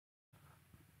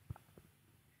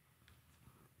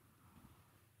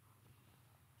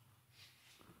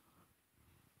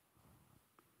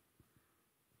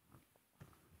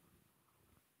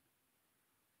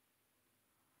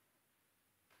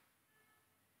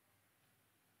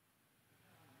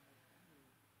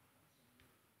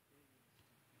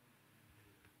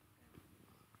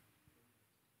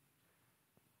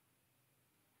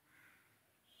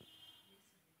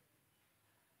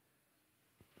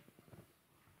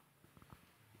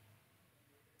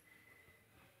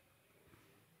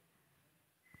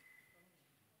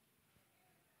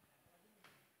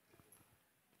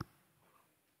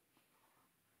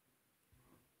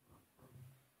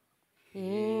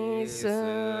இயேசு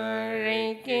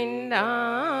அழைக்கின்றார்,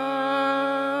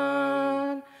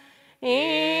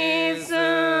 இயேசு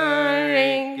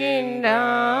அழைக்கின்றார்.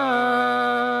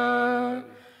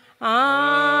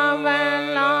 ஆவலாய்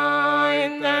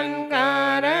தன்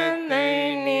கரத்தை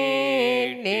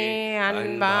நீட்டி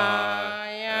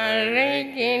அன்பாய்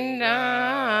அழைக்கின்றார்.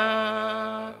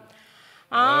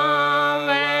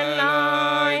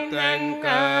 ஆவலாய் தன்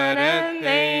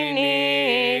கரத்தை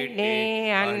நீட்டி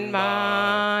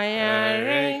அன்பாய்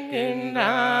அழைக்கின்றார்.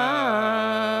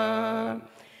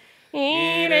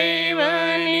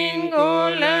 இறைவனின்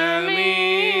குலமே,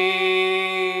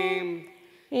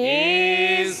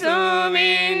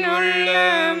 இயேசுவின்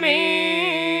உள்ளமே,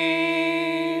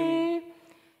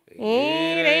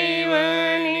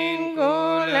 இறைவனின்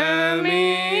குலமே,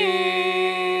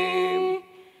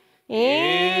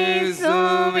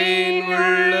 இயேசுவின்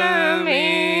உள்ளமே,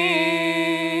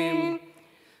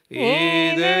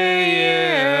 இதய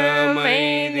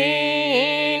அமைதி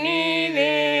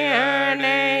இனிதே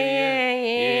அடைய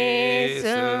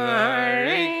இயேசு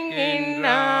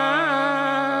அழைக்கின்றார்,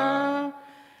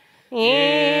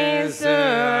 இயேசு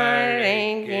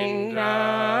அழைக்கின்றார்,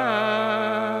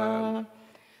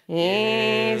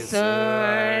 இயேசு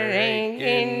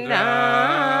அழைக்கின்றார்,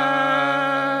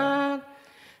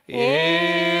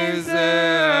 இயேசு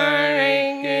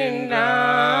அழைக்கின்றார்.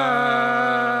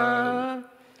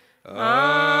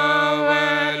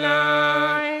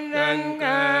 ஆவலாய் தன்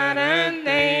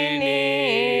கரத்தை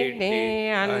நீட்டி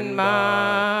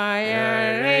அன்பாய்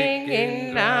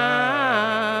அழைக்கின்றார்.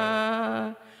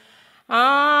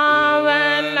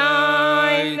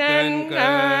 ஆவலாய் தன்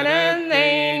கரத்தை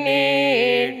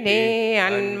நீட்டி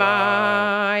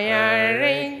அன்பாய்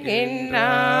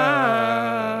அழைக்கின்றார்.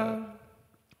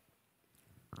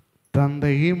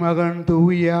 தந்தை மகன்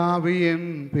தூயாவியின்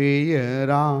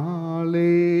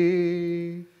பெயராலே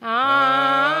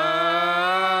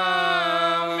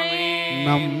ஆமென்.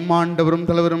 நம் ஆண்டவரும்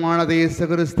தலைவருமான இயேசு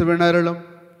கிறிஸ்துவின் அருளும்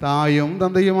தாயும்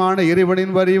தந்தையுமான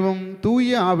இறைவனின் வரிவும்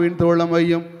தூயாவின்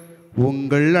தோழமையும்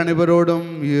உங்கள்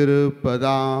அனைவரோடும்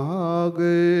இருப்பதாக.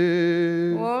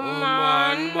 உம்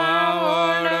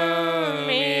ஆன்மாவோடும்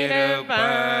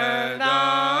இருப்பதாக.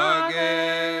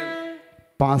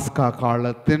 பாஸ்கா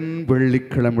காலத்தின்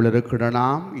வெள்ளிக்கிழமையில் இருக்கிற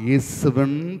நாம்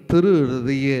இயேசுவின் திரு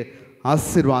இருதய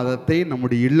ஆசீர்வாதத்தை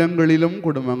நம்முடைய இல்லங்களிலும்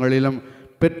குடும்பங்களிலும்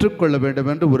பெற்றுக்கொள்ள வேண்டும்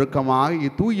என்று உருக்கமாக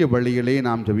தூய வழியிலே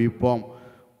நாம் ஜெபிப்போம்.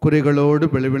 குறைகளோடு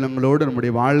பலவீனங்களோடு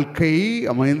நம்முடைய வாழ்க்கை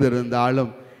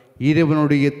அமைந்திருந்தாலும்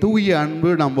இறைவனுடைய தூய அன்பு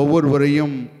நாம்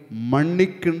ஒவ்வொருவரையும்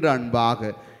மன்னிக்கின்ற அன்பாக,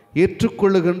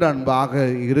 ஏற்றுக்கொள்ளுகின்ற அன்பாக,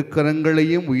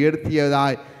 இருக்கரங்களையும்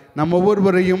உயர்த்தியதாய் நம்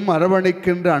ஒவ்வொருவரையும்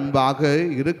அரவணைக்கின்ற அன்பாக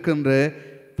இருக்கின்ற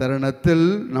தருணத்தில்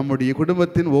நம்முடைய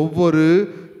குடும்பத்தின் ஒவ்வொரு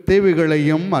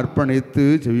தேவைகளையும் அர்ப்பணித்து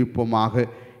ஜெபிப்போமாக.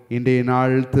 இன்றைய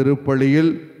நாள்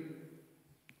திருப்பலியில்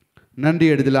நன்றி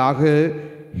எழுதலாக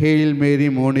ஹேல் மேரி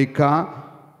மோனிகா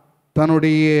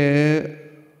தன்னுடைய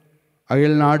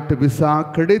அயல்நாட்டு விசா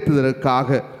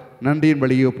கிடைத்ததற்காக நன்றியின்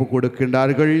வழியை ஒப்புக்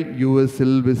கொடுக்கின்றார்கள்.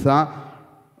 யுஎஸ்இல் விசா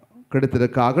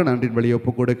கிடைத்ததற்காக நன்றியின் வழியை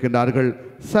ஒப்புக் கொடுக்கின்றார்கள்.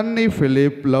 சன்னி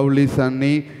பிலிப், லவ்லி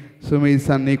சன்னி, சுமி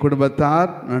சன்னி குடும்பத்தார்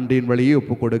நன்றியின் வழியை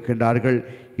ஒப்புக் கொடுக்கின்றார்கள்.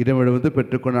 இடமிருந்து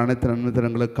பெற்றுக்கொண்ட அனைத்து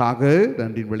நன்மைத்தனங்களுக்காக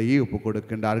நன்றியின் வழியை ஒப்புக்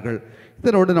கொடுக்கின்றார்கள்.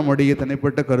 இதனோடு நம்முடைய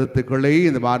தனிப்பட்ட கருத்துக்களை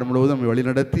இந்த வாரம் முழுவதும்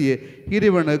வழிநடத்திய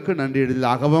இறைவனுக்கு நன்றி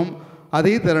எழுதலாகவும்,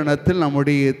 அதே தருணத்தில்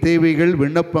நம்முடைய தேவைகள்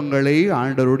விண்ணப்பங்களை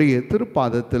ஆண்டவருடைய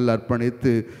திருப்பாதத்தில்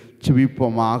அர்ப்பணித்து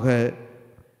ஜெபிப்போமாக.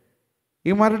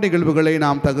 இம்மாதிரி நிகழ்வுகளை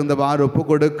நாம் தகுந்தவாறு ஒப்புக்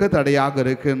கொடுக்க தடையாக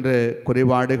இருக்கின்ற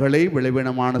குறைபாடுகளை,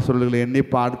 விளைவினமான சொல்களை எண்ணி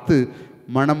பார்த்து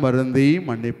மனம் வருந்தி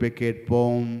மன்னிப்பை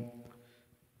கேட்போம்.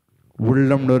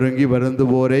 உள்ளம் நொறுங்கி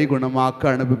வருந்துவோரை குணமாக்க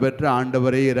அனுப்பி பெற்ற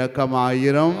ஆண்டவரை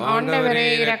இரக்கமாயிரம். ஆண்டவரே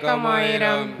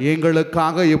இரக்கமாயிரம்.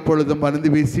 எங்களுக்காக எப்பொழுதும்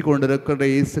பரிந்து வீசி கொண்டிருக்கின்ற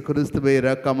இயேசு கிறிஸ்துவை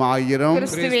இரக்கமாயிரம்.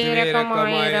 கிறிஸ்துவே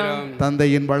இரக்கமாயிரம்.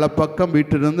 தந்தையின் வலப்பக்கம்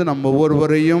வீட்டிலிருந்து நம்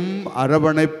ஒவ்வொருவரையும்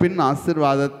அரவணைப்பின்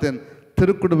ஆசீர்வாதத்தின்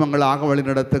திருக்குடும்பங்களாக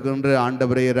வழிநடத்துகின்ற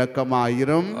ஆண்டவரே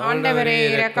இரக்கமாயிரம். ஆண்டவரே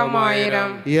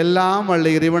இரக்கமாயிரம். எல்லாம்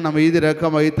வல்ல இறைவன் நம்ம மீது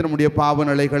இரக்கம் வைத்து நம்முடைய பாவ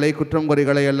நிலைகளை, குற்றம்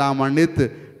குறைகளை எல்லாம் மன்னித்து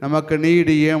நமக்கு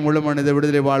நீடிய முழு மனித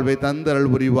விடுதலை வாழ்வை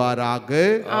தந்தருள் புரிவாராக.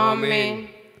 ஆமென்.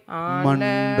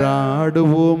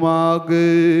 மன்றாடுவோமாக.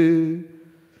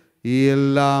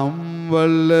 எல்லாம்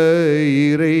வல்ல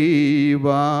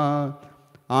இறைவா,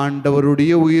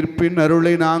 ஆண்டவருடைய உயிர்ப்பின்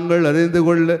அருளை நாங்கள் அறிந்து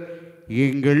கொள்ள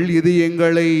எங்கள்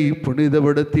இதயங்களை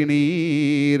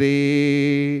புனிதப்படுத்தினீரே.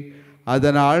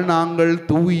 அதனால் நாங்கள்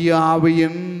தூய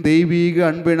ஆவியின் தெய்வீக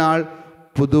அன்பினால்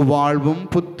புது வாழ்வும்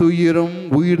புத்துயிரும்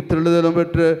உயிர் தெழுதலும்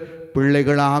பெற்ற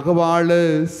பிள்ளைகளாக வாழ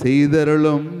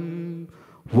செய்தருளும்.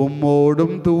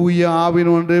 உம்மோடும் தூய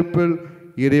ஆவின் ஒன்றிப்பில்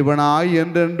இறைவனாய்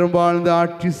என்றென்றும் வாழ்ந்து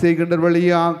ஆட்சி செய்கின்ற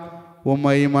வழியாக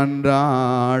உம்மை மன்றாடுகின்றோம்.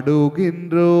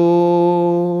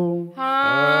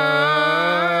 ஆமென்.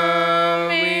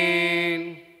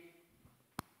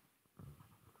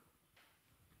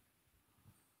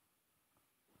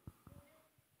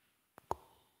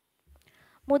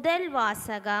 முதல்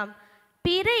வாசகம்.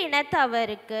 பிற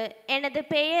இனத்தவருக்கு எனது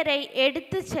பெயரை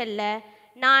எடுத்து செல்ல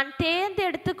நான்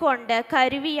தேர்ந்தெடுத்து கொண்ட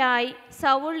கருவியாய்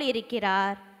சவுல்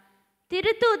இருக்கிறார்.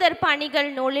 திருத்தூதர் பணிகள்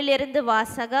நூலிலிருந்து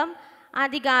வாசகம்.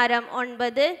 அதிகாரம்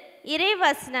 9,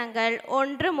 இறைவசனங்கள்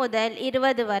 1 முதல்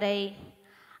 20 வரை.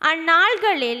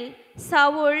 அந்நாள்களில்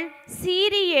சவுல்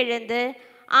சீறி எழுந்து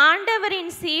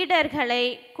ஆண்டவரின் சீடர்களை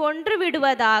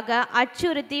கொன்றுவிடுவதாக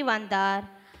அச்சுறுத்தி வந்தார்.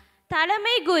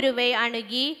 தலைமை குருவை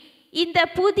அணுகி இந்த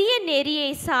புதிய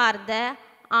நெறியை சார்ந்த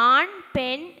ஆண்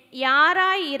பெண்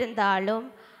யாராயிருந்தாலும்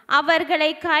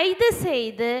அவர்களை கைது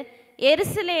செய்து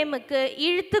எருசலேமுக்கு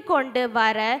இழுத்து கொண்டு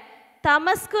வர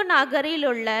தமஸ்கு நகரில்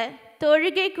உள்ள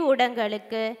தொழுகை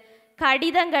கூடங்களுக்கு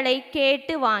கடிதங்களை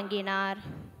கேட்டு வாங்கினார்.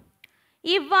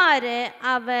 இவ்வாறு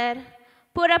அவர்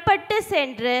புறப்பட்டு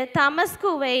சென்று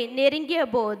தமஸ்குவை நெருங்கிய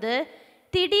போது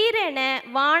திடீரென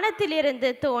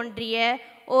வானத்திலிருந்து தோன்றிய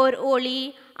ஓர் ஒளி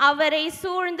அவரை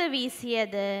சூழ்ந்து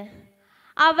வீசியது.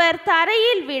 அவர்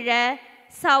தரையில் விழ,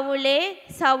 சவுலே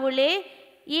சவுலே,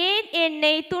 ஏன்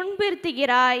என்னை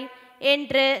துன்புறுத்துகிறாய்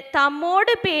என்று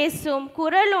தம்மோடு பேசும்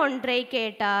குரல் ஒன்றை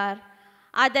கேட்டார்.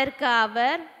 அதற்கு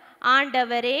அவர்,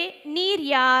 ஆண்டவரே, நீர்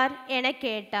யார் என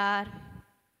கேட்டார்.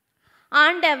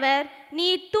 ஆண்டவர், நீ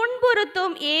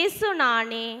துன்புறுத்தும் இயேசு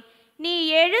நானே. நீ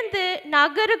எழுந்து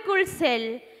நகருக்குள்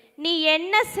செல். நீ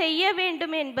என்ன செய்ய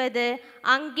வேண்டும் என்பது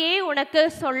அங்கே உனக்கு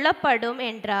சொல்லப்படும்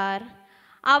என்றார்.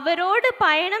 அவரோடு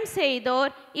பயணம்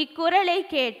செய்தோர் இக்குரலை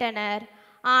கேட்டனர்.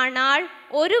 ஆனால்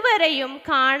ஒருவரையும்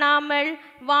காணாமல்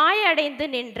வாயடைந்து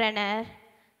நின்றனர்.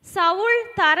 சவுல்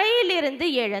தரையிலிருந்து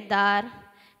எழுந்தார்.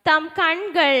 தம்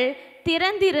கண்கள்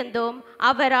திறந்திருந்தும்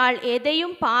அவரால்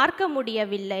எதையும் பார்க்க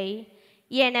முடியவில்லை.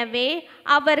 எனவே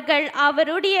அவர்கள்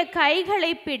அவருடைய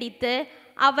கைகளை பிடித்து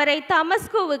அவரை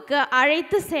தமஸ்குவுக்கு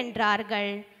அழைத்து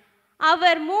சென்றார்கள்.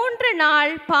 அவர் 3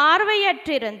 நாள்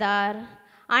பார்வையற்றிருந்தார்.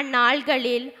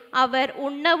 அந்நாள்களில் அவர்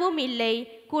உண்ணவும் இல்லை,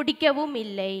 குடிக்கவும்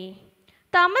இல்லை.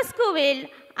 தமஸ்குவில்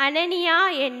அனனியா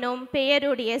என்னும்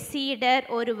பெயருடைய சீடர்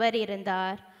ஒருவர்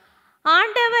இருந்தார்.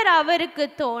 ஆண்டவர் அவருக்கு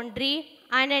தோன்றி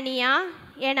அனனியா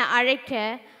என அழைக்க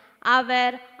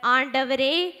அவர்,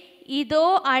 ஆண்டவரே, இதோ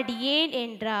அடியேன்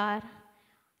என்றார்.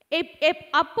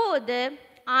 அப்போது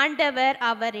ஆண்டவர்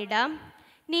அவரிடம்,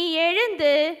 நீ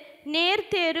எழுந்து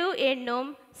நேர்த்தெரு என்னும்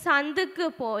சந்துக்கு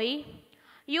போய்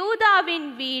யூதாவின்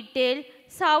வீட்டில்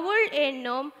சவுல்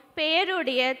என்னும்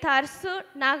பெயருடைய தர்சு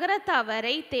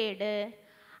நகரத்தவரை தேடு.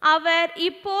 அவர்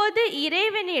இப்போது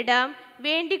இறைவனிடம்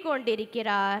வேண்டிக்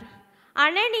கொண்டிருக்கிறார்.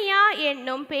 அனனியா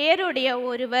என்னும் பெயருடைய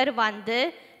ஒருவர் வந்து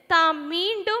தாம்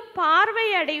மீண்டும்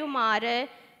பார்வையடையுமாறு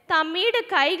தம்மீது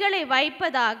கைகளை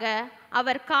வைப்பதாக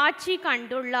அவர் காட்சி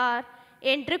கண்டுள்ளார்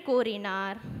என்று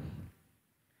கூறினார்.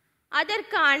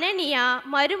 அதற்கு அனனியா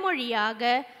மறுமொழியாக,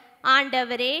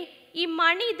 ஆண்டவரே,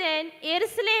 இம்மனிதன்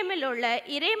எருசலேமில் உள்ள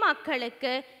இறை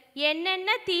மக்களுக்கு என்னென்ன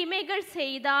தீமைகள்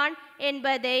செய்தான்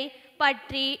என்பதை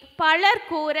பற்றி பலர்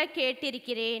கூற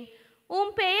கேட்டிருக்கிறேன்.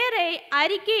 உம் பெயரை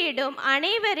அறிக்கையிடும்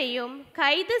அனைவரையும்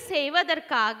கைது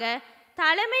செய்வதற்காக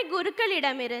தலைமை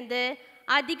குருக்களிடமிருந்து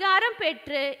அதிகாரம்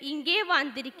பெற்று இங்கே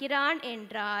வந்திருக்கிறான்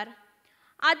என்றார்.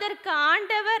 அதற்கு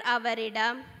ஆண்டவர்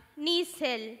அவரிடம், நீ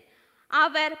செல்.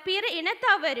 அவர் பிற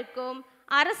இனத்தவருக்கும்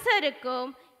அரசருக்கும்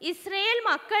இஸ்ரேல்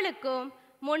மக்களுக்கும்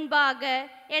முன்பாக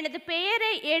எனது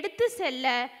பெயரை எடுத்து செல்ல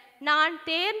நான்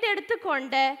தேர்ந்தெடுத்து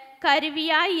கொண்ட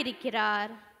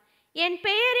கருவியாயிருக்கிறார். என்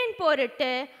பெயரின்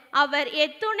பொருட்டு அவர்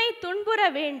எத்துணை துன்புற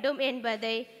வேண்டும்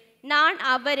என்பதை நான்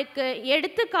அவருக்கு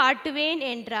எடுத்து காட்டுவேன்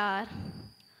என்றார்.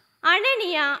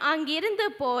 அனனியா அங்கிருந்து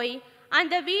போய்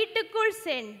அந்த வீட்டுக்குள்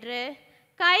சென்று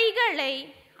கைகளை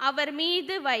அவர்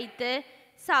மீது வைத்து,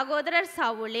 சகோதரர்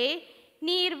சவுலே,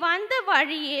 நீர் வந்த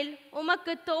வழியில்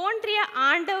உமக்கு தோன்றிய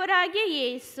ஆண்டவராகிய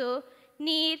இயேசு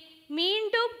நீர்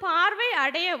மீண்டும் பார்வை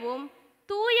அடையவும்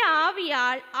தூய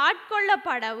ஆவியால்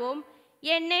ஆட்கொள்ளப்படவும்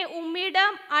என்னை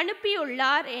உம்மிடம்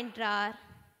அனுப்பியுள்ளார் என்றார்.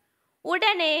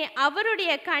 உடனே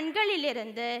அவருடைய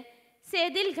கண்களிலிருந்து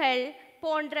செதில்கள்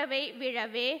போன்றவை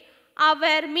விழவே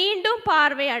அவர் மீண்டும்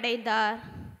பார்வை அடைந்தார்.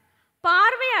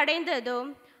 பார்வை அடைந்ததும்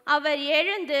அவர்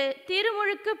எழுந்து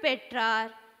திருமுழுக்கு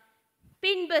பெற்றார்.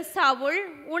 பின்பு சவுல்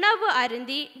உணவு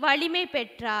அருந்தி வலிமை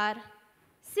பெற்றார்.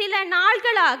 சில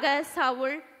நாள்களாக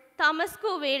சவுல்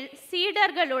தமஸ்குவில்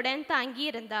சீடர்களுடன்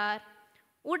தங்கியிருந்தார்.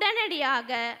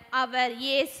 உடனடியாக அவர்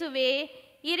இயேசுவே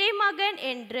இறைமகன்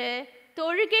என்று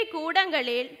தொழுகை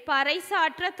கூடங்களில்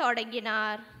பறைசாற்ற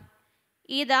தொடங்கினார்.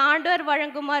 இது ஆண்டவர்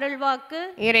வழங்கும் அருள்வாக்கு.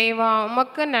 இறைவா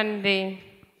உமக்கு நன்றி.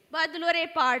 பதிலுரை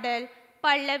பாடல்.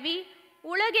 பல்லவி.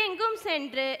 உலகெங்கும்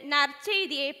சென்று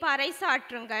நற்செய்தியை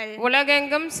பறைசாற்றுங்கள்.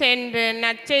 உலகெங்கும் சென்று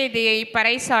நற்செய்தியை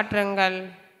பறைசாற்றுங்கள்.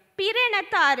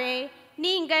 பிறனத்தாரே,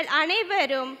 நீங்கள்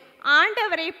அனைவரும்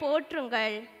ஆண்டவரை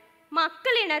போற்றுங்கள்.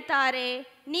 மக்களினத்தாரே,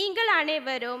 நீங்கள்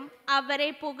அனைவரும் அவரை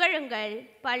புகழுங்கள்.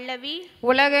 பல்லவி.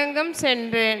 உலகெங்கும்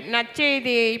சென்று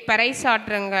நற்செய்தியை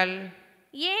பறைசாற்றுங்கள்.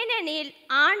 ஏனெனில்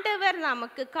ஆண்டவர்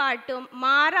நமக்கு காட்டும்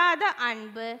மாறாத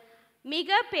அன்பு மிக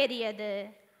பெரியது.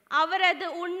 அவரது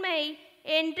உண்மை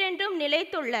என்றென்றும்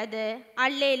நிலைத்துள்ளது.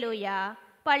 அல்லேலூயா.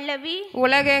 பல்லவி.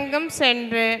 உலகெங்கும்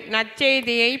சென்று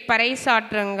நற்செய்தியை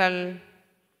பறைசாற்றுங்கள்.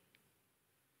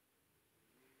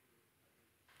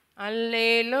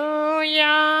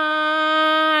 அல்லேலூயா,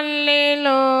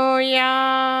 அல்லேலூயா,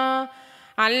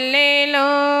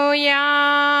 அல்லேலூயா,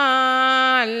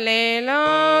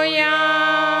 அல்லேலூயா,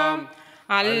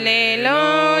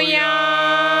 அல்லேலூயா,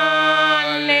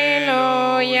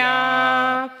 அல்லேலூயா,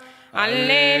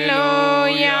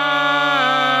 அல்லேலூயா,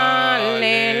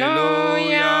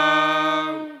 அல்லேலூயா.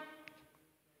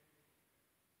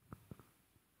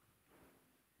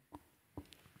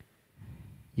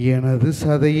 எனது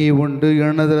சதையை உண்டு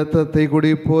எனது இரத்தத்தை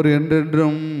குடிப்போர்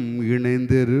என்றென்றும்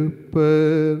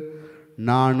இணைந்திருப்பர்,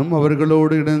 நானும்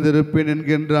அவர்களோடு இணைந்திருப்பேன்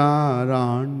என்கின்றார்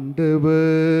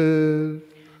ஆண்டவர்.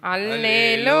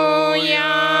 அல்லேலூயா,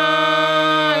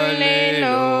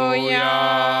 அல்லேலூயா,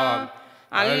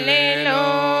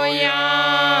 அல்லேலூயா,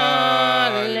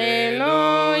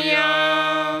 அல்லேலூயா.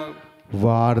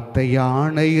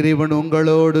 வார்த்தையான இறைவன்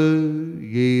உங்களோடு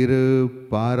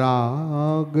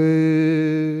இருப்பாராக.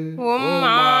 உம்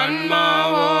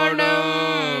ஆன்மாவோடும்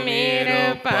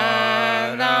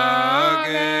இருப்பதாக.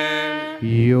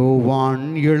 யோவான்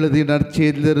எழுதிய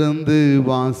நற்செய்தியிலிருந்து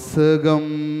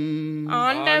வாசகம்.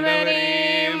 ஆண்டவரே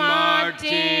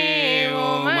மாட்சி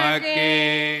உமக்கே.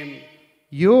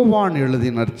 யோவான்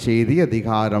எழுதிய நற்செய்தி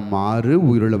அதிகாரம் 6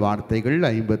 உயிருள்ள வார்த்தைகள்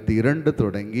 52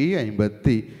 தொடங்கி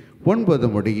 59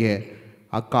 முடிய.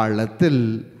 அக்காலத்தில்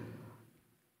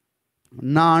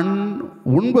நான்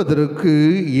உண்பதற்கு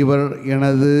இவர்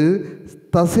எனது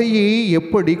தசையை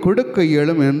எப்படி கொடுக்க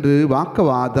இயலும் என்று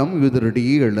வாக்குவாதம்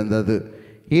யூதரிடையே எழுந்தது.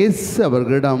 இயேசு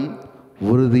அவர்களிடம்,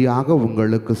 உறுதியாக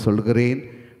உங்களுக்கு சொல்கிறேன்,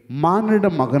 மானிட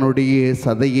மகனுடைய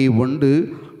சதையை உண்டு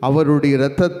அவருடைய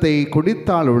இரத்தத்தை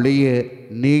குடித்தால் ஒழிய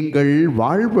நீங்கள்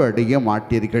வாழ்வு அடைய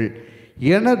மாட்டீர்கள்.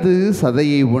 எனது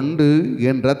சதையை உண்டு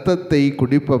என் இரத்தத்தை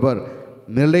குடிப்பவர்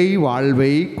நிலை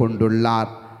வாழ்வை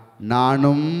கொண்டுள்ளார்.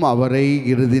 நானும் அவரை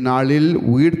இறுதி நாளில்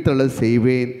உயிர்த்தெழ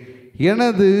செய்வேன்.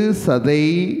 எனது சதை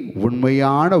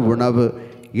உண்மையான உணவு,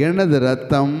 எனது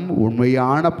இரத்தம்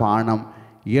உண்மையான பானம்.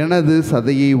 எனது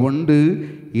சதையை உண்டு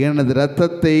எனது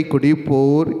இரத்தத்தை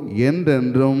குடிப்போர்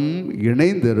என்றென்றும்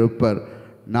இணைந்திருப்பர்,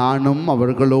 நானும்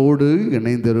அவர்களோடு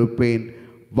இணைந்திருப்பேன்.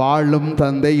 வாழும்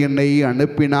தந்தை என்னை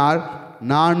அனுப்பினார்,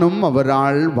 நானும்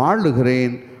அவரால்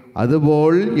வாழுகிறேன்.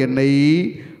 அதுபோல் என்னை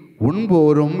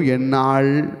உண்போரும் என்னால்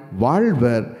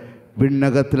வாழ்வர்.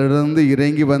 விண்ணகத்திலிருந்து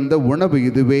இறங்கி வந்த உணவு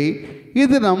இதுவே.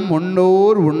 இது நம்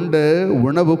முன்னோர் உண்ட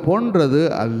உணவு போன்றது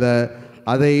அல்ல.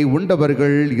 அதை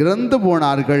உண்டவர்கள் இறந்து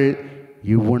போனார்கள்.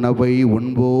 இவ்வுணவை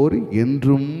உண்போர்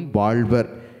என்றும் வாழ்வர்.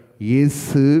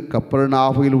 இயேசு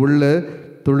கப்பர்நாகுவில் உள்ள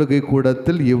தொழுகை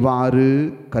கூடத்தில் இவ்வாறு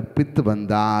கற்பித்து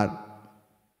வந்தார்.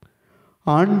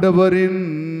 ஆண்டவரின்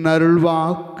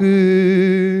அருள்வாக்கு.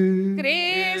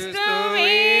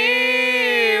 கிறிஸ்துவே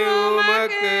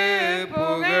உமக்கு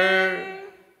புகழ்.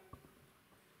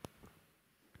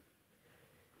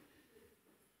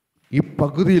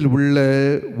 இப்பகுதியில் உள்ள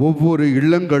ஒவ்வொரு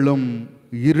இல்லங்களும்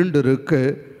இருண்டிருக்க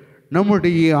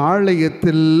நம்முடைய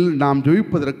ஆலயத்தில் நாம்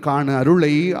ஜெபிப்பதற்கான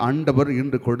அருளை ஆண்டவர்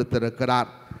இன்று கொடுத்திருக்கிறார்.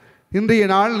 இன்றைய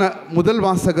நாள் முதல்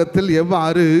வாசகத்தில்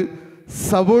எவ்வாறு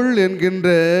சவுல் என்கின்ற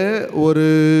ஒரு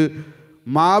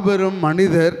மாபெரும்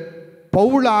மனிதர்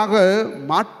பவுலாக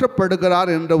மாற்றப்படுகிறார்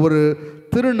என்ற ஒரு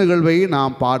திருநிகழ்வை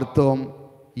நாம் பார்த்தோம்.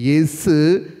 இயேசு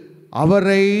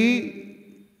அவரை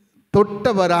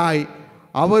தொட்டவராய்,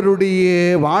 அவருடைய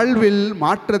வாழ்வில்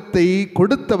மாற்றத்தை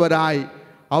கொடுத்தவராய்,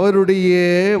 அவருடைய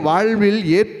வாழ்வில்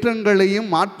ஏற்றங்களையும்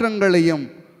மாற்றங்களையும்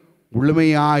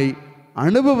முழுமையாய்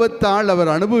அனுபவத்தால் அவர்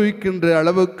அனுபவிக்கின்ற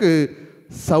அளவுக்கு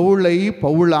சவுலை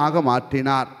பவுலாக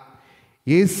மாற்றினார்.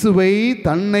 இயேசுவை,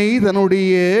 தன்னை,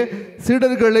 தன்னுடைய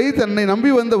சீடர்களை, தன்னை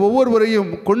நம்பி வந்த ஒவ்வொருவரையும்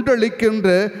கொன்றளிக்கின்ற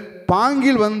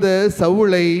பாங்கில் வந்த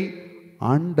சவுலை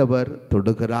ஆண்டவர்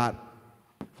தொடுகிறார்.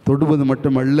 தொடுவது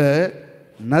மட்டுமல்ல,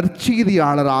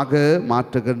 நற்செய்தியாளராக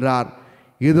மாற்றுகின்றார்.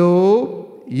 இதோ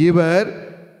இவர்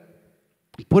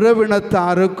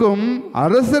புறவினத்தாருக்கும்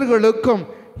அரசர்களுக்கும்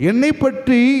என்னை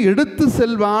பற்றி எடுத்து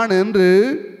செல்வான் என்று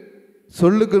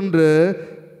சொல்லுகின்ற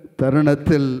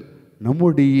தருணத்தில்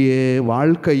நம்முடைய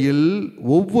வாழ்க்கையில்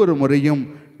ஒவ்வொரு முறையும்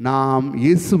நாம்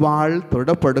இயேசுவால்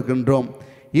தொடப்படுகின்றோம்.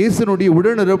 இயேசுனுடைய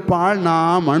உடனிருப்பால்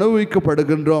நாம்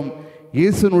அனுபவிக்கப்படுகின்றோம்.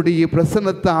 இயேசுனுடைய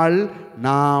பிரசன்னத்தால்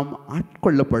நாம்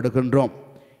ஆட்கொள்ளப்படுகின்றோம்.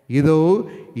 இதோ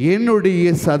என்னுடைய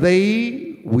சதை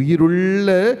உயிருள்ள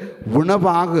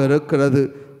உணவாக இருக்கிறது.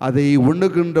 அதை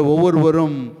உண்ணுகின்ற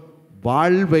ஒவ்வொருவரும்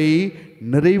வாழ்வை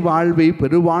நிறைவாழ்வை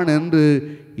பெறுவான் என்று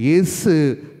இயேசு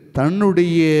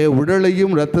தன்னுடைய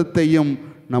உடலையும் இரத்தத்தையும்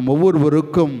நம்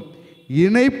ஒவ்வொருவருக்கும்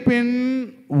இணைப்பின்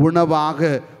உணவாக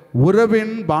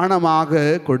உறவின் பானமாக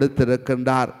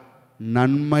கொடுத்திருக்கின்றார்.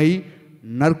 நன்மை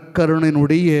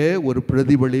நற்கருணையினுடைய ஒரு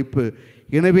பிரதிபலிப்பு.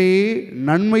 எனவே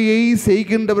நன்மையை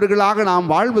செய்கின்றவர்களாக நாம்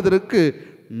வாழ்வதற்கு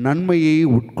நன்மையை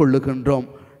உட்கொள்ளுகின்றோம்.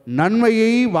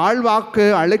 நன்மையை வாழ்வாக்க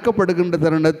அழைக்கப்படுகின்ற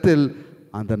தருணத்தில்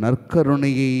அந்த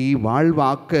நற்கருணையை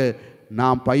வாழ்வாக்க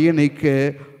நாம் பயணிக்க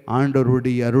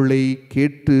ஆண்டவருடைய அருளை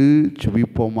கேட்டு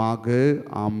சுவிப்போமாக.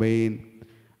 ஆமேன்.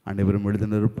 அனைவரும்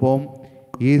எழுதினிருப்போம்.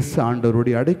 இயேசு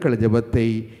ஆண்டவருடைய அடைக்கல ஜெபத்தை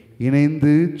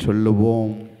இணைந்து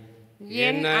சொல்லுவோம்.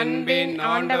 என் அன்பின்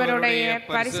ஆண்டவருடைய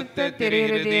பரிசுத்த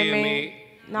திருஹிருதயமே,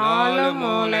 நாலு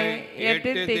மூலை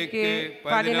எட்டு திக்கு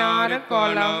 16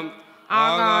 கோலம்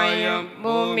ஆகாயம்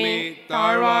பூமி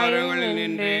தாழ்வாரங்களில்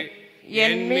நின்று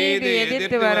என் மீது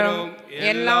எதிர்த்து வரும்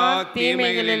எல்லா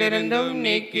தீமைகளிலிருந்தும்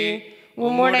நீக்கி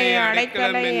உம்முடைய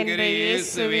அடைக்கலம் என்ற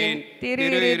இயேசுவின்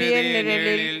திருஹிருதய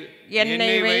நிழலில்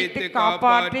என்னை வைத்து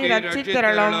காப்பாற்றி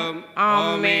ரட்சித்தருளும்.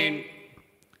 ஆமென்.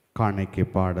 காணிக்கை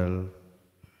பாடல்.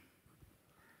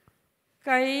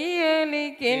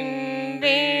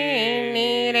 கையளிக்கின்றேன்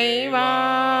இறைவா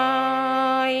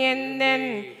எந்தன்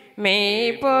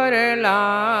மெய்ப்பொருளாகும்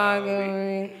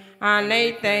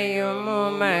அனைத்தையும்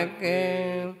உமக்கு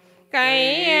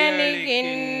கையளிக்கின்றேன்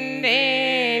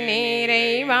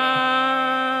இறைவா.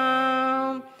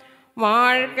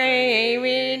 வாழ்க்கையை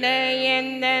விட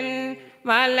எந்தன்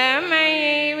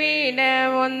வளமையை விட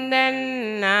உந்தன்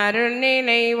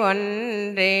அருள்நிலை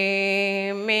ஒன்றே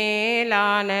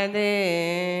மேலானது.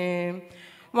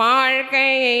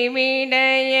 வாழ்க்கையை விட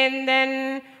எந்தன்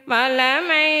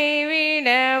வளமையை விட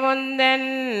உந்தன்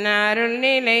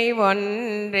அருள்நிலை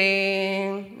ஒன்றே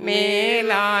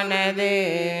மேலானது.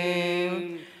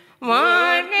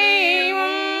 வாழ்க்கை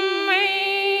உம்மை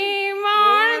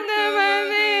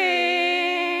வாழ்ந்துவது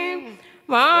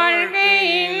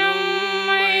வாழ்க்கையின்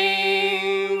உம்மை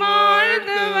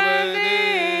வாழ்த்துவது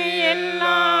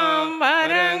எல்லாம்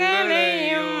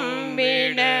வரங்களையும்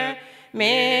விட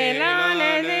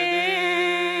மேலானது.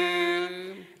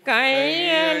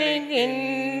 கையளிக்கின்றேன்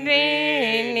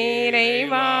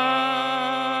இறைவா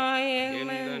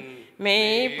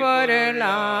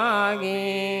மெய்ப்பொருளாகி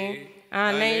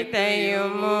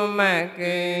அனைத்தையும்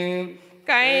உமக்கு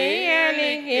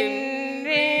கையளிக்கின்றேன்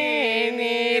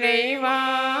இறைவா.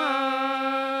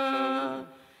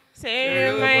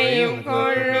 செழுமையும்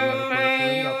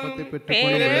கொழுமையும்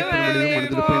பெருவது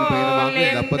போல்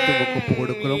நிறைவு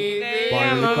பெறும்.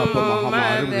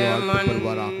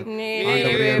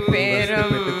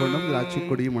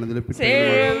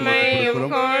 செழுமையும்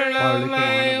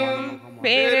கொழுமையும்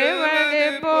பெறுவது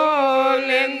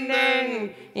போல் எந்தன்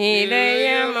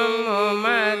இதயமும்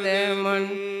உமது முன்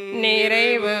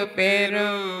நிறைவு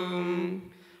பெறும்.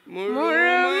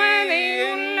 முழுமதி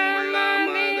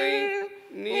உள்ளமதை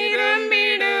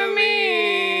நிரம்பிடுமே,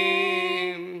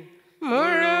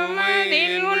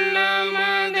 முழுமதில்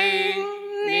உள்ளமதை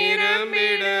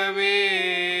நிரம்பிடவே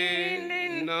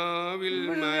நாவில்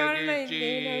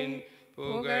மகிழ்ச்சியின்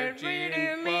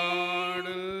புகழ்ச்சியின்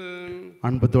பாடல்.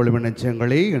 அன்பு தோழமை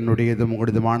நெஞ்சங்களே, என்னுடையதும்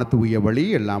உங்களுதுமான தூய வழி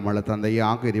எல்லாம் வல்ல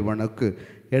தந்தையாக இறைவனுக்கு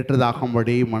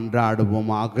ஏற்றதாகும்படி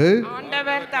மன்றாடுவோமாக.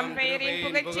 ஆண்டவர் தம் பெயரின்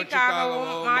புகழ்ச்சிக்காகவும்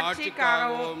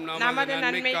மாட்சிக்காகவும் நமது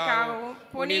நன்மைக்காகவும்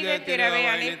புனித திரவை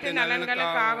அனைத்து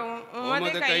நலன்களுக்காகவும்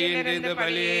உமது கையிலிருந்து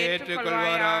பலியை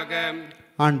ஏற்றுக்கொள்வாராக.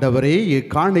 ஆண்டவரே,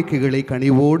 இக்காணிக்கைகளை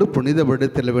கனிவோடு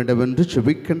புனிதப்படுத்த வேண்டும் என்று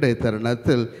செபிக்கின்ற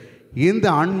தருணத்தில் இந்த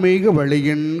ஆன்மீக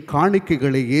வழியின்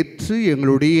காணிக்கைகளை ஏற்று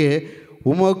எங்களுடைய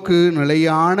உமக்கு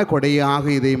நிலையான கொடையாக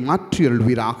இதை மாற்றி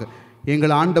அருள்வீராக.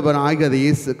 எங்கள் ஆண்டவராகிய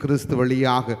இயேசு கிறிஸ்து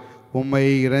வழியாக உம்மை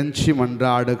இறைஞ்சி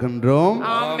மன்றாடுகின்றோம்.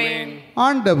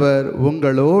 ஆண்டவர்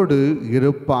உங்களோடு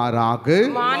இருப்பாராக.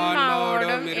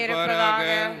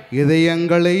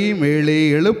 இதயங்களை மேலே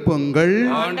எழுப்புங்கள்.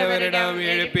 ஆண்டவரிடம்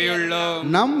எழுப்பியுள்ளோம்.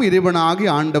 நம் இறைவனாகி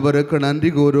ஆண்டவருக்கு நன்றி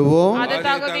கூறுவோம்.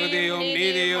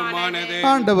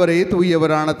 ஆண்டவரே,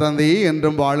 தூயவரான தந்தையே,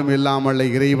 என்றும் வாழும் இல்லாமல்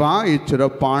இறைவா,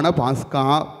 இச்சிறப்பான பாஸ்கா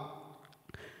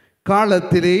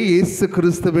காலத்திலே இயேசு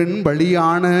கிறிஸ்துவின்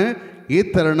பலியான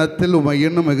இத்தருணத்தில் உம்மை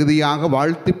இன்னும் மிகுதியாக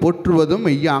வாழ்த்தி போற்றுவதும்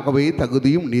மெய்யாகவே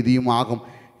தகுதியும் நீதியுமாகும்.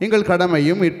 எங்கள்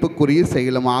கடமையும் மீட்புக்குரிய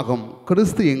செயலுமாகும்.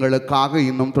 கிறிஸ்து எங்களுக்காக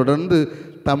இன்னும் தொடர்ந்து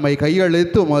தம்மை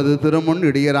கையளித்து உமது திருமுன்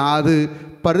இடையராது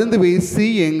பருந்து வீசி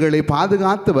எங்களை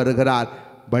பாதுகாத்து வருகிறார்.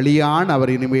 பலியான்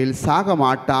அவர் இனிமேல் சாக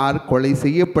மாட்டார், கொலை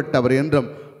செய்யப்பட்டவர்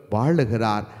என்றும்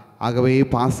வாழுகிறார். ஆகவே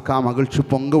பாஸ்கா மகிழ்ச்சி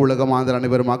பொங்க உலகமாந்தர்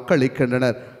அனைவரும்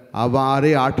மக்களிக்கின்றனர்.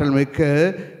 அவ்வாறே ஆற்றல் மிக்க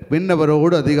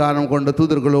விண்ணவரோடு அதிகாரம் கொண்ட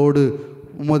தூதர்களோடு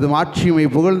உமது மாட்சிமை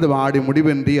புகழ்ந்து வாடி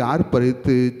முடிவென்றி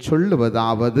ஆர்ப்பரித்து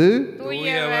சொல்லுவதாவது: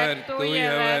 தூயவர்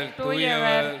தூயவர்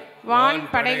தூயவர், வான்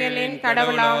படைகளின்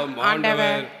கடவுளாம்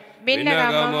ஆண்டவர்.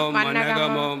 விண்ணகமும்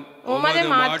மன்னகமும் உமது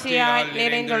மாட்சியால்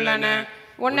நிறைந்துள்ளன.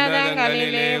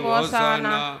 உன்னதங்களிலே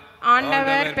ஓசானா.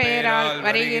 ஆண்டவர் பெயரால்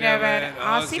வருகிறவர்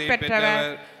ஆசி பெற்றவர்.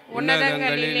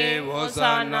 உன்னதங்களிலே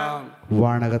ஓசானா.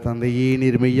 வானக தந்தையே,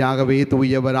 நீர் மெய்யாகவே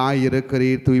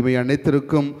தூயவராயிருக்கிறீர். தூய்மை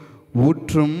அனைத்திற்கும்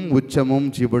ஊற்றும் உச்சமும்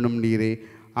ஜீவனும் நீரே.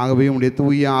 ஆகவே உடைய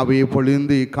தூய ஆவியை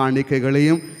பொழிந்து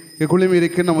இக்காணிக்கைகளையும் இக்குழுமி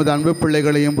இருக்கின்ற நமது அன்பு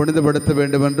பிள்ளைகளையும் புனிதப்படுத்த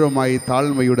வேண்டும் என்று உம்மை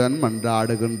தாழ்மையுடன்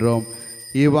மன்றாடுகின்றோம்.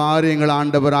 இவ்வாறு எங்கள்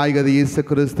ஆண்டவராகிய இயேசு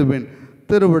கிறிஸ்துவின்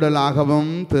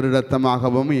திருவிடலாகவும்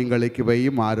திருரத்தமாகவும் எங்களுக்கு இவை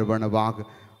மாறுவனவாக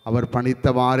அவர்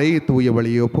பணித்தவாறே தூய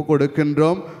வழியை ஒப்புக்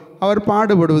கொடுக்கின்றோம். அவர்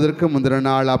பாடுபடுவதற்கு முந்தின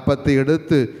நாள் அப்பத்தை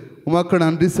எடுத்து உமக்கு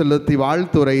நன்றி செலுத்தி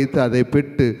வாழ்த்துரைத்து அதை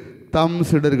பெற்று தம்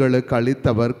சிடர்களுக்கு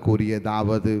அளித்தவர்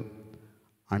கூறியதாவது: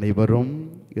 அனைவரும்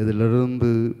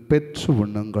இதிலிருந்து பெற்று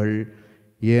உண்ணுங்கள்,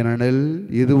 ஏனெனில்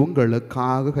இது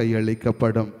உங்களுக்காக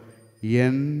கையளிக்கப்படும்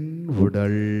என்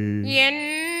உடல். என்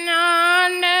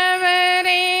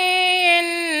ஆண்டவரே,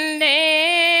 என்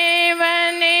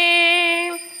தேவனே,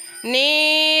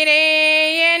 நீரே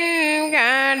என்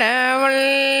கடவுள்.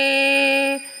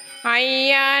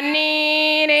 ஐயா,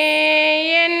 நீரே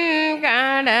என்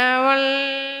கடவுள்.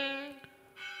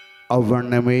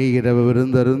 அவ்வண்ணமே இரவு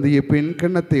விருந்தருந்திய பின்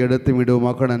கிண்ணத்தை எடுத்து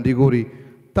விடுவோமாக நன்றி கூறி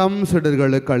தம்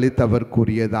சிடர்களுக்கு அளித்தவர்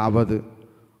கூறியதாவது: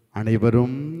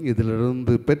 அனைவரும்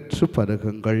இதிலிருந்து பெற்று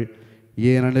பருகுங்கள்,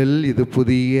 ஏனெனில் இது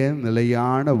புதிய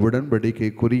நிலையான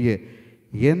உடன்படிக்கைக்குரிய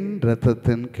என்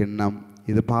இரத்தத்தின் கிண்ணம்.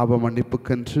 இது பாவ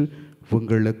மன்னிப்புக்கென்று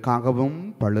உங்களுக்காகவும்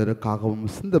பலருக்காகவும்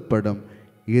சிந்தப்படும்.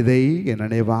 இதை என்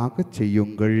நினைவாக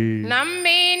செய்யுங்கள்.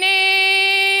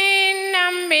 நம்பினேன்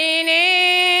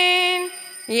நம்பினேன்,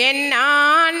 என்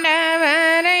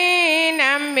ஆண்டவரை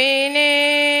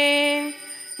நம்பினேன்.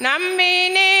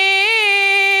 நம்பினேன்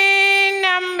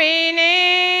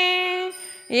நம்பினேன்,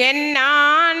 என்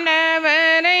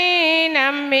ஆண்டவரை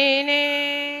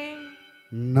நம்பினேன்.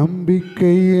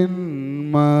 நம்பிக்கையின்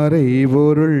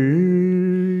மறைபொருள்.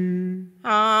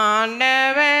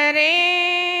 ஆண்டவரே,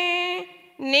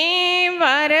 நீ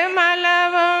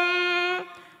வருமளவும்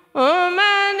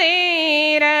உமது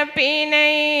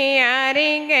இறப்பினை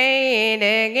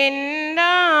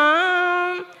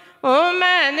அறிக்கையிடுகின்றோம்,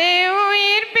 உமது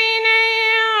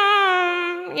உயிர்ப்பினையும்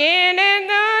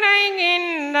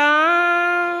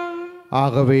எடுத்துரைக்கின்றோம்.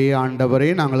 ஆகவே ஆண்டவரே,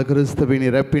 நாங்கள் கிறிஸ்துவின்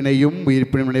இறப்பினையும்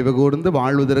உயிர்ப்பினையும் நினைவு கூர்ந்து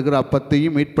வாழ்வதற்கிற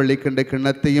அப்பத்தையும் மீட்பளிக்கின்ற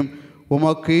கிண்ணத்தையும்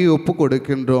உமக்கு ஒப்பு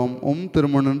கொடுக்கின்றோம்.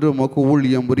 திருமணன்று உமக்கு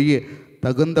ஊழியம் புரிய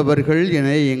தகுந்தவர்கள் என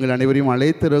எங்கள் அனைவரையும்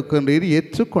அழைத்திருக்கின்றீர்,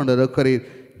 ஏற்றுக்கொண்டிருக்கிறீர்.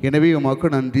 எனவே உமக்கு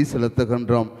நன்றி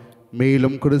செலுத்துகின்றோம்.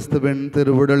 மேலும் கிறிஸ்துவின்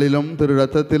திருவுடலிலும் திரு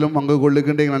ரத்தத்திலும் பங்கு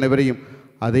கொள்ளுகின்ற எங்கள் அனைவரையும்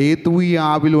அதே தூய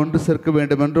ஆவில் ஒன்று சேர்க்க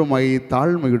வேண்டும் என்று உம்மை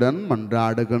தாழ்மையுடன்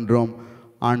மன்றாடுகின்றோம்.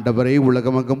 ஆண்டவரை,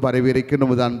 உலகமெங்கும் பரவியிருக்கின்ற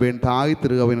உமது அன்பின் தாய்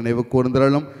திருகவை நினைவு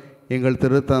கூர்ந்தலும் எங்கள்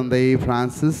திருத்தந்தை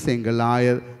பிரான்சிஸ், எங்கள்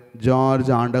ஆயர்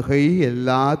ஜார்ஜ் ஆண்டகை,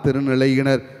 எல்லா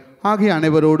திருநிலையினர் ஆகிய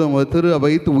அனைவரோடும் திரு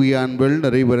அவை தூய அன்பில்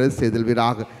நிறைவேற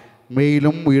செய்தல்வீராக.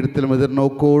 மேலும் உயிர்த்திலும்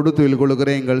எதிர்நோக்கோடு தொழில் கொள்கிற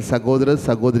எங்கள் சகோதர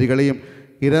சகோதரிகளையும்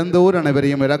இறந்தோர்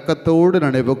அனைவரையும் இரக்கத்தோடு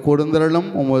நினைவு கூர்ந்தலும்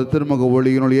உமது திருமுக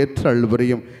ஒளியினுள் ஏற்ற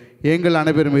அல்வரையும் எங்கள்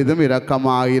அனைவர் மீதும்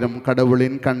இரக்கமாயிரம்.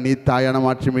 கடவுளின் கண்ணி தாயான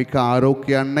மாட்சிமிக்க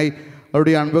ஆரோக்கிய அன்னை,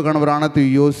 அவருடைய அன்பு கணவரான தூய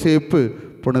யோசேப்பு,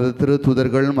 புனித திரு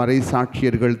தூதர்கள், மறை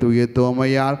சாட்சியர்கள், தூய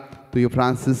தோமையார், தூய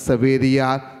பிரான்சிஸ்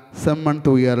சவேரியார், செம்மன்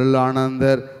தூய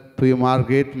அருளானந்தர், தூய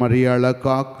மார்கேட்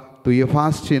மரியாளகாக், தூய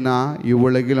ஃபாஸ்டினா,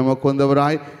 இவ்வுலகில் உமக்கு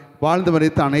வந்தவராய் வாழ்ந்து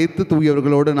மறைத்த அனைத்து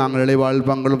தூயவர்களோடு நாங்கள்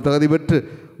இளைவாழ்வங்களும் தகுதி பெற்று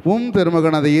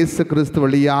திருமகனது இயேசு கிறிஸ்து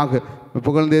வழியாக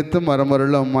புகழ்ந்தேத்தும்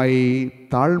வரமருள் உம்மை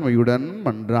தாழ்மையுடன்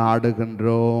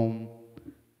மன்றாடுகின்றோம்.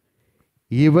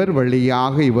 இவர்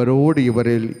வழியாக இவரோடு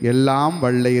இவரில் எல்லாம்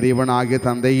வல்ல இறைவனாகிய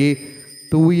தந்தையே,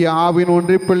 தூய ஆவின்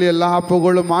ஒன்றிப்பில் எல்லா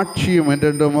புகழும் ஆட்சியும்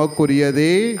என்றென்றும்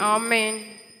உமக்குரியதே. ஆமென்.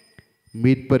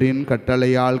 மீட்பரின்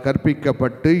கட்டளையால்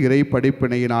கற்பிக்கப்பட்டு இறை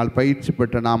படிப்பினையினால் பயிற்சி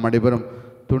பெற்ற நாம் அனைவரும்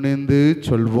துணிந்து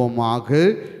சொல்வோமாக: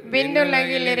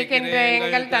 விண்ணுலகில் இருக்கின்ற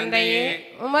எங்கள் தந்தையே,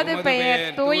 உமது பெயர்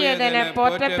தூயதென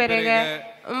போற்ற பெறுக.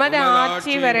 உமது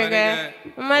ஆட்சி வருக.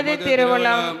 உமது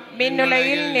திருவுளம்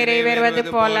விண்ணுலகில் நிறைவேறுவது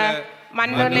போல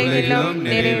மண்ணுலகிலும்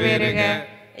நிறைவேறுக.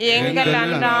 எங்கள்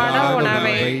அன்றாட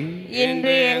உணவை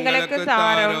இன்று எங்களுக்கு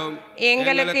தாரும்.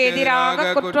 எங்களுக்கு எதிராக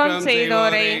குற்றம்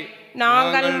செய்தோரை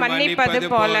நாங்கள் மன்னிப்பது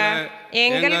போல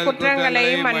எங்கள் குற்றங்களை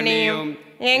மன்னியும்.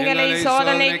 எங்களை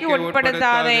சோதனைக்கு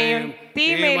உட்படுத்தாதையும்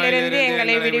தீமையிலிருந்து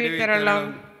எங்களை விடுவித்தருளும்.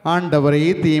 ஆண்டவரே,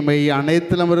 தீமை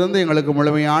அனைத்திலுமிருந்து எங்களுக்கு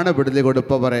முழுமையான விடுதலை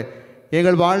கொடுப்பவரே,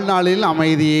 எங்கள் வாழ்நாளில்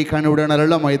அமைதியை கனிவுடன்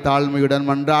அருளமை தாழ்மையுடன்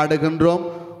மன்றாடுகின்றோம்.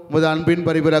 உமது அன்பின்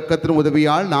பரிவிரக்கத்தின்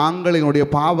உதவியால் நாங்கள் எங்களுடைய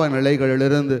பாவ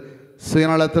நிலைகளிலிருந்து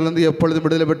சுயநலத்திலிருந்து எப்பொழுதும்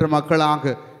விடுதலை பெற்ற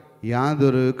மக்களாக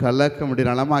யாதொரு கலக்கமுடைய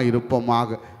நலமாக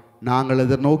இருப்போமாக. நாங்கள்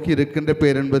எதிர்நோக்கி இருக்கின்ற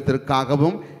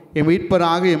பேரின்பத்திற்காகவும் எம்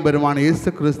மீட்பராக எம்பெருமான் இயேசு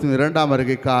கிறிஸ்துவின் இரண்டாம்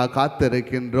வருகைக்காக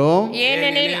காத்திருக்கின்றோம்.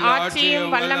 ஏனெனில் ஆட்சியும்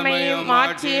வல்லமையும்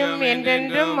மாட்சியும்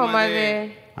என்றென்றும் உமது.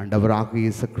 ஆண்டவராக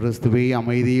இயேசு கிறிஸ்துவை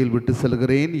அமைதியில் விட்டு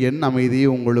செல்கிறேன், என் அமைதியை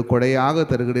உங்களுக்கு கொடையாக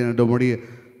தருகிறேன் என்ற முடிய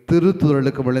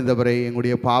திருத்துதலுக்கு விளைந்தவரை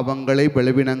எங்களுடைய பாவங்களை,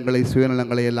 பலவீனங்களை,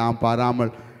 சுயநலங்களை எல்லாம்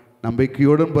பாராமல்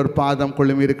நம்பிக்கையோடும் பொற்பாதம்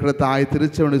கொள்ளும் இருக்கிற தாய்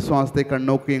திருச்செவன் விசுவாசத்தை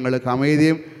கண்ணோக்கி எங்களுக்கு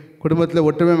அமைதியும் குடும்பத்தில்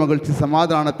ஒற்றுமை, மகிழ்ச்சி,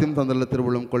 சமாதானத்தையும் தந்துள்ள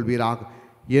திருவுளம் கொள்வீராக.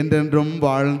 என்றென்றும்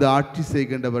வாழ்ந்து ஆட்சி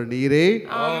செய்கின்றவர் நீரே.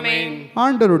 ஆமென்.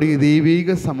 ஆண்டவருடைய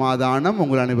தெய்வீக சமாதானம்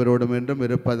உங்கள் அனைவரோடும் என்றும்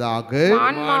இருப்பதாக.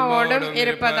 ஆன்மாவோடும்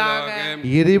இருப்பதாக.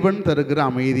 இறைவன் தருகிற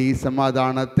அமைதி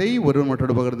சமாதானத்தை ஒருவர்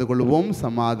மற்றோடு பகிர்ந்து கொள்வோம்.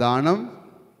 சமாதானம்.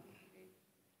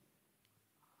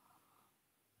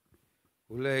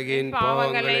 உலகின்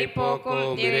பாவங்களை போக்கும்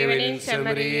இறைவனின்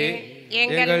செம்மறியே,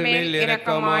 எங்கள் மேல்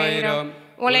இரக்கமாயிரும்.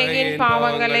 உலகின்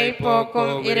பாவங்களை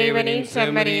போக்கும் இறைவனின்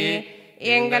செம்மறியே,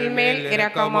 எங்கள் மேல்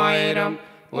இரக்கமாயிரும்.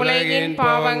 உலகின்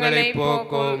பாவங்களை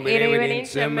போக்கும் இறைவனின்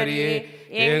செம்மறியே,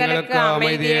 எங்களுக்கு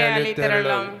அமைதியை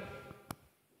அளித்தருளும்.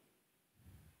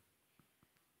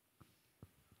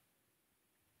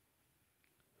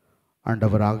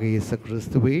 ஆண்டவராக இயேசு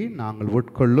கிறிஸ்துவை நாங்கள்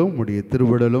உட்கொள்ளும் உடைய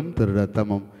திருவிடலும்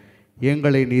திருரத்தமும்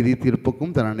எங்களை நீதி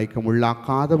தீர்ப்புக்கும் தண்டனைக்கும்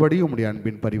உள்ளாக்காதபடி உம்முடைய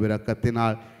அன்பின்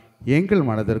பரிவிரக்கத்தினால் எங்கள்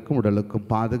மனதிற்கும் உடலுக்கும்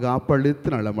பாதுகாப்பு அளித்து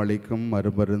நலமளிக்கும்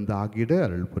மறுமருந்தாகிட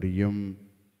அருள் புரியும்.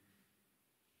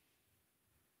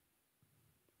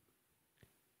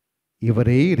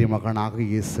 இவரே இறைமகனாக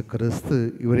இயேசு கிறிஸ்து.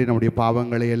 இவரே நம்முடைய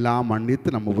பாவங்களை எல்லாம்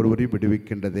மன்னித்து நம் ஒவ்வொருவரையும்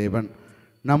விடுவிக்கின்ற தேவன்,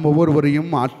 நம்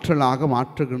ஒவ்வொருவரையும் ஆற்றலாக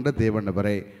மாற்றுகின்ற தேவன்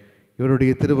அவரே.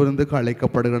 இவருடைய திருவிருந்துக்கு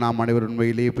அழைக்கப்படுகிற நாம் அனைவர்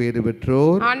உண்மையிலேயே பேறு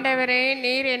பெற்றோர். ஆண்டவரே,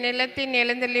 நீர் என் நிலத்தின்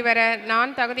எழுந்தள்ளி வர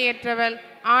நான் தகுதியற்றவள்.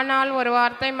 ஆனால் ஒரு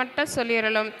வார்த்தை மட்டும்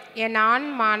சொல்லிடலும், என்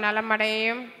ஆன்மா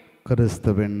நலமடையும்.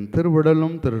 கிறிஸ்துவின்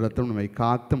திருவுடலும் திருரத்தம் நம்மை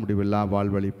காத்து முடிவில்லா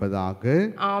வாழ்வளிப்பதாக.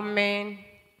 ஆமென்.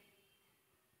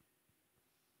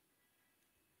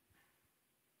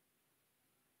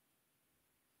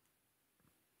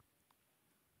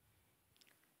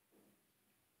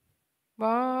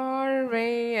 வாழ்வை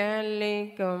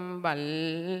அளிக்கும்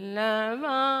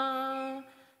வல்லவா,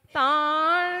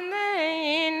 தாழ்ந்த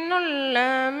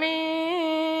என்னுள்ளமே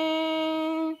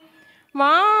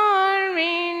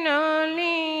வாழ்வின்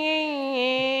ஒளியை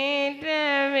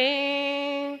ஏற்றவே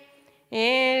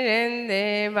எழுந்து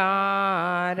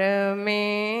வாருமே.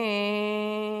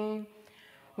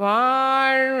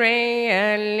 வாழ்வை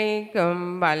அளிக்கும்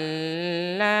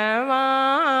வல்லவா,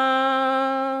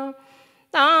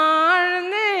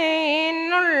 தாழ்ந்த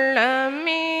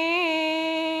என்னுள்ளமே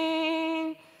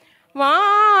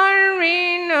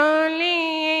வாழ்வின்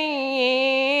ஒளியை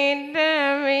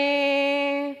ஏற்றவே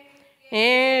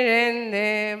எழுந்து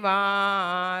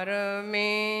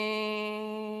வாருமே.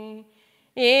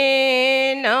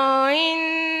 ஏனோ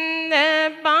இந்த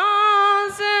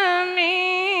பாசமே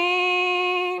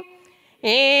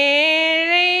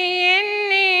ஏழை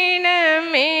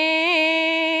என்னிடமே,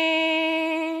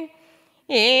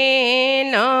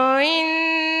 ஏனோ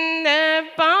இந்த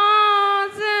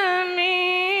பாசமே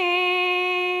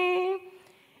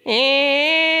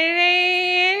ஏழை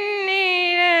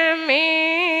என்னிடமே,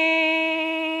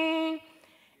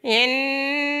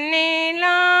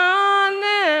 என்னிலாத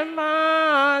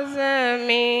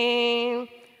பாசமே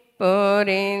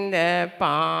புரிந்த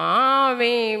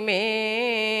பாவிமே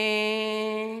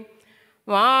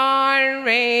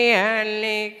வாழ்வை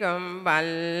அளிக்கும்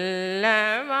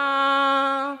வல்லவா,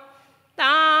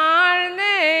 தாழ்ந்த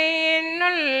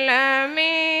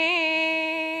என்னுள்ளமே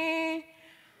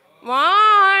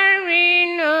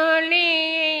வாழ்வின்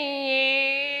ஒளியை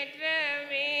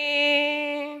ஏற்றவே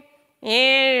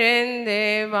எழுந்து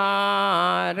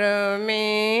வாருமே.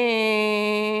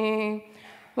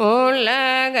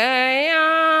 உலகையாவும்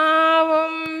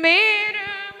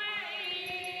பெருமை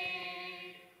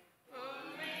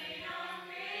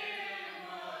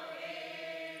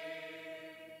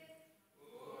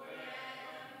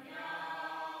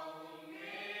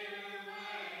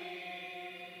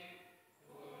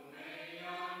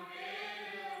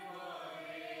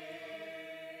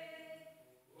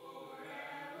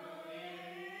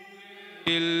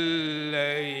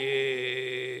இல்லையே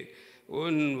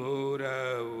உன்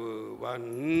உறவு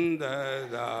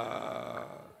வந்ததா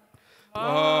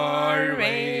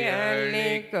வாழ்வை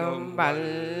அளிக்கும்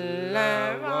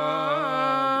வல்லவா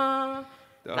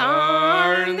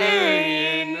தாழ்ந்த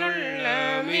என்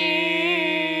உள்ளமே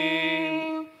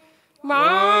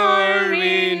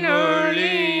வாழ்வின்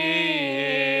ஒளியேற்றவே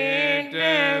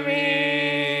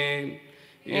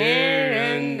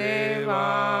எழுந்து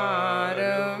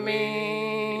வாருமே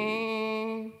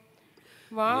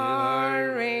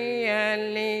வாழ்வை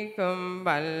அளிக்கும்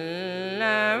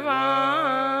வல்லவா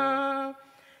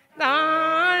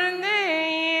தாழ்ந்த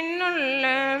என்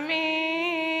உள்ளமே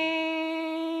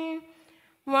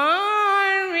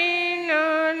வாழ்வின்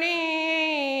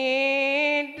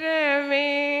ஒளியேற்றவே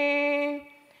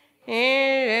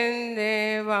எழுந்து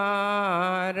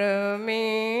வாருமே.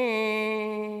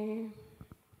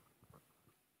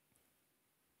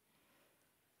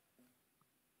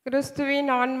 கிறிஸ்துவின்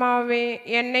ஆன்மாவே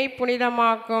என்னை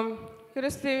புனிதமாக்கும்,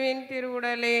 கிறிஸ்துவின்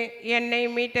திருவுடலே என்னை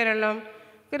மீட்டருளும்,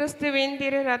 கிறிஸ்துவின்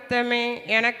திரு இரத்தமே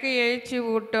எனக்கு எழுச்சி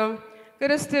ஊட்டும்,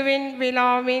 கிறிஸ்துவின்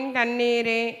விழாவின்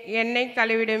தண்ணீரே என்னை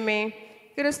கழுவிடுமே,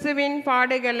 கிறிஸ்துவின்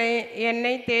பாடுகளே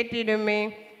என்னை தேற்றிடுமே.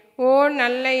 ஓ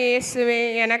நல்ல இயேசுவே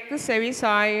எனக்கு செவி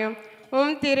சாயும்,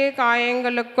 உம் திரு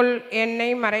காயங்களுக்குள் என்னை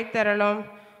மறைத்தருளும்,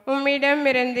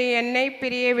 உம்மிடமிருந்து என்னை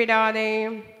பிரிய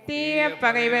விடாதேயும், தீய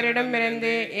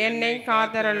பகைவரிடமிருந்து என்னை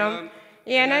காத்தருளும்,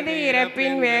 எனது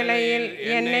இறப்பின் வேளையில்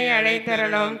என்னை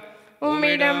அழைத்தருளும்,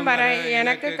 உம்மிடம் வர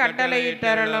எனக்கு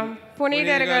கட்டளையிட்டருளும்,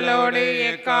 புனிதர்களோடு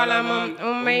எக்காலமும்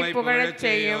உம்மை புகழச்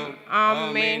செய்யும்.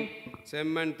 ஆமென்.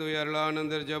 செம்மன்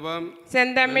துயர்லானந்தர் ஜெபம்.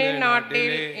 செந்தமிழ்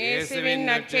நாட்டில் இயேசுவின்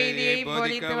நற்செய்தியை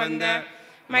போதித்து வந்த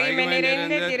மகிமை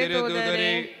நிறைந்த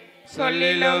திருத்தூதரே,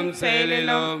 சொல்லிலும்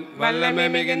செயலிலும் வல்லமை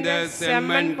மிகுந்த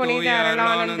செம்மன் புனித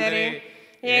அருளானந்தரே,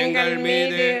 எங்கள்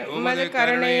மீது உமது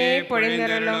கருணையை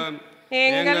பொழிந்தருளும்,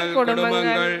 எங்கள்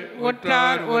குடும்பங்கள்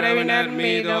உற்றார் உறவினர்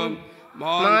மீதும்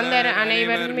மாந்தர்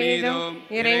அனைவர் மீதும்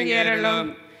இறங்கியருளும்.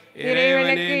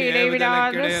 இறைவனுக்கு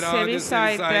இடைவிடாத செவி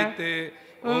சாய்த்த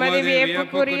உமது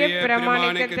வியப்புக்குரிய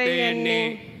பிரமாணிக்கத்தை எண்ணி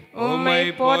உம்மை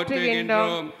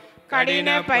போற்றுகின்றோம். கடின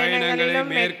பயணங்களிலும்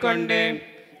மேற்கொண்டு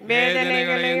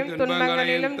வேதனைகளையும்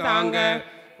துன்பங்களிலும் தாங்க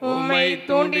உம்மை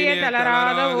தூண்டிய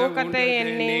தளராத ஊக்கத்தை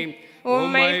எண்ணி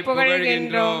உம்மை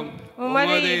புகழ்கின்றோம்.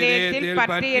 உமது இதயத்தில்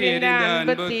பற்றி எறிந்த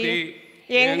அன்பு தீ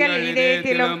எங்கள்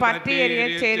இதயத்திலும் பற்றி எறிய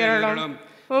செய்தருளும்.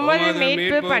 உமது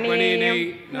மீட்பு பணியையும்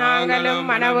நாங்களும்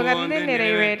மனவுகர்ந்து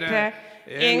நிறைவேற்ற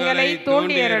எங்களை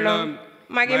தூண்டியருளும்.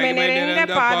 மகிமை நிறைந்த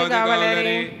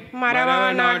பாதுகாவலரே, மறவா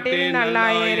நாட்டில்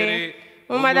நல்லாயரே,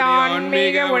 உமது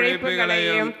ஆன்மீக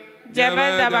உழைப்புகளையும் ஜெப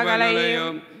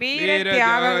தபங்களையும் வீர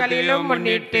தியாகங்களிலும்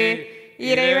முன்னிட்டு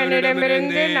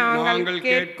இறைவனிடமிருந்து நாங்கள்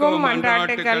கேட்கும்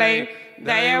மன்றாட்டுக்களை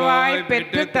தயவாய்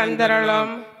பெற்று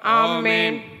தந்தருளும்.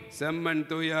 ஆமென். செம்மன்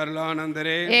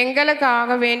தூயர்லானந்தரே, எங்களுக்காக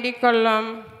வேண்டிக் கொள்ளும்.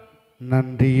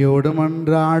 நன்றியோடு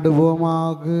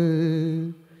மன்றாடுவோமாக.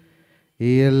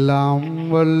 எல்லாம்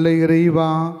வல்ல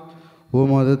இறைவா,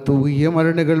 உமது தூய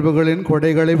மறு நிகழ்வுகளின்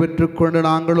கொடைகளை பெற்றுக்கொண்டு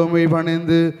நாங்கள் உம்மை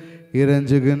பணிந்து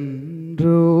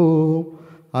இறைஞ்சுகின்றோம்.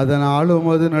 அதனால்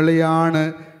உமது நிலையான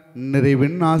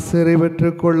நிறைவின் ஆசிரை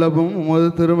பெற்றுக்கொள்ளவும் உமது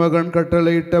திருமகன்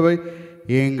கட்டளையிட்டவை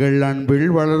எங்கள் அன்பில்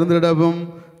வளர்ந்திடவும்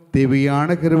திவ்யான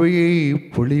கிருபையை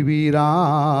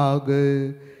பொழிவீராக.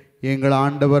 எங்கள்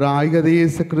ஆண்டவர் ஆகிய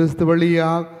இயேசு கிறிஸ்து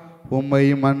வழியாக உம்மை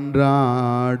மன்றாடுகின்றோம்.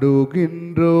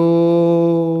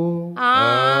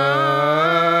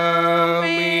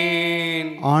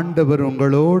 ஆண்டவர்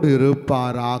உங்களோடு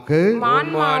இருப்பாராக.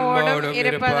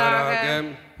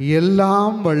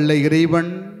 எல்லாம் வல்ல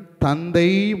இறைவன் தந்தை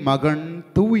மகன்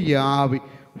தூய ஆவி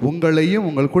உங்களையும்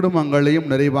உங்கள் குடும்பங்களையும்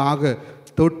நிறைவாக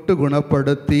தொட்டு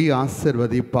குணப்படுத்தி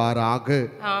ஆசிர்வதிப்பாராக.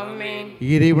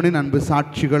 இறைவனின் அன்பு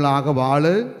சாட்சிகளாக வாழ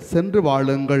சென்று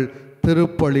வாழுங்கள்.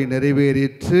 திருப்பலி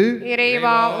நிறைவேறிற்று.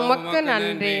 இறைவா உமக்கு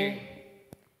நன்றி.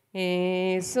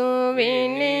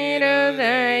 இயேசுவின்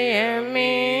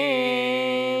இருதயமே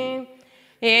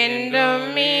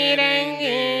என்றும்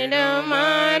இறங்கிடும்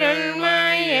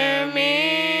அருள்மயமே,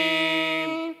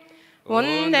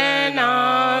 உந்தன்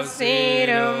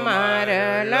ஆசீரும்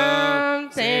அருளும்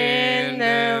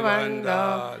சேர்ந்து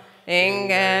வந்தால்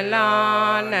எங்கள்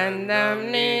ஆனந்தம்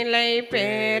நிலை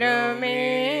பெறுமே.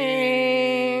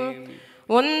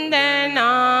 உந்தன்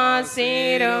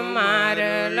ஆசீரும்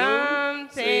அருளும்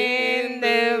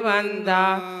சேர்ந்து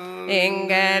வந்தால்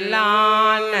எங்கள்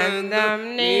ஆனந்தம்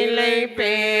நிலை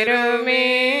பெறுமே.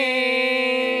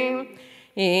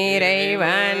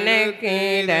 இறைவனுக்கு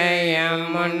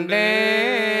இதயம் உண்டு,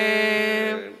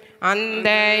 அந்த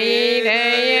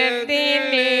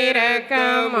இதயத்தில்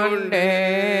இரக்கம் உண்டு.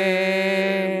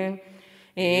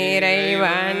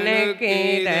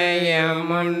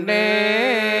 உண்டு,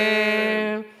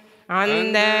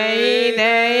 அந்த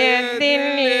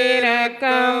இதயத்தில்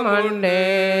இரக்கம் உண்டு.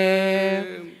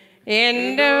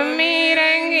 என்றும்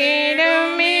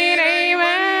இறங்கிடும்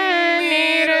இறைவன்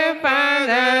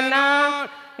இருப்பதனால்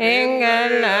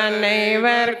எங்கள்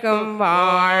அனைவருக்கும்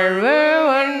வாழ்வு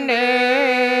உண்டு.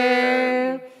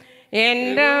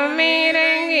 என்றும்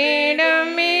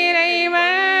இறங்கிடும்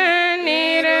இறைவன்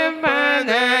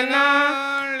இருப்பதனால்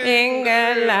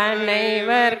எங்கள்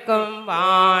அனைவருக்கும்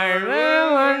வாழ்வு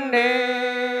உண்டு.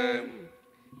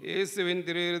 இயேசுவின்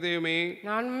திரு இருதயமே,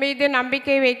 நான் மீது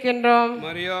நம்பிக்கை வைக்கின்றோம்.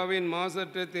 மரியாவின்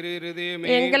மாசற்ற திரு இருதயமே,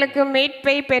 எங்களுக்கு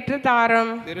மீட்பை பெற்று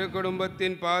தாரும். திரு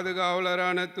குடும்பத்தின்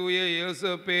பாதுகாவலரான தூய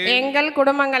யோசேப்பே, எங்கள்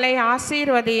குடும்பங்களை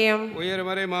ஆசீர்வதியும்.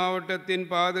 உயர்மறை மாவட்டத்தின்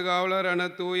பாதுகாவலரான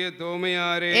தூய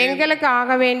தோமையாரே, எங்களுக்காக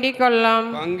வேண்டிக் கொள்ளும்.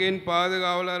 பங்கின்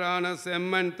பாதுகாவலரான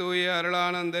செம்மன் தூய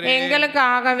அருளானந்தரே,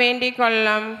 எங்களுக்காக வேண்டிக்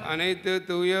கொள்ளும். அனைத்து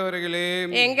தூயவர்களே,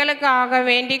 எங்களுக்காக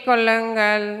வேண்டிக்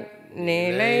கொள்ளுங்கள்.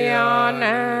 நிலையான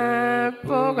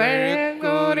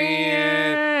புகழுக்குரிய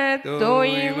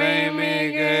தூய்மை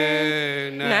மிகு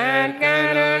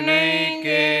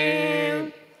நற்கருணைக்கு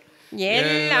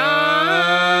எல்லா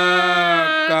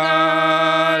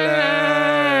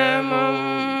காலமும்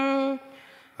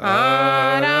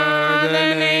ஆராதனையும்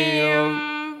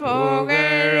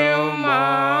புகழும்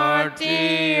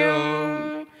ஆட்சியும்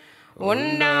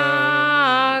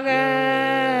உண்டாக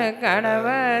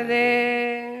கடவது.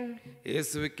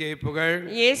 இயேசுவுக்கே புகழ்,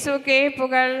 இயேசுக்கே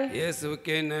புகழ்,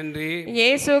 இயேசுவுக்கே நன்றி,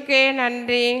 இயேசுக்கே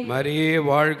நன்றி. மரியே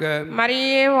வாழ்க,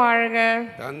 மரியே வாழ்க.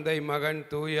 தந்தை மகன்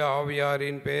தூய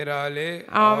ஆவியாரின் பேராலே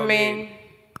ஆமென்.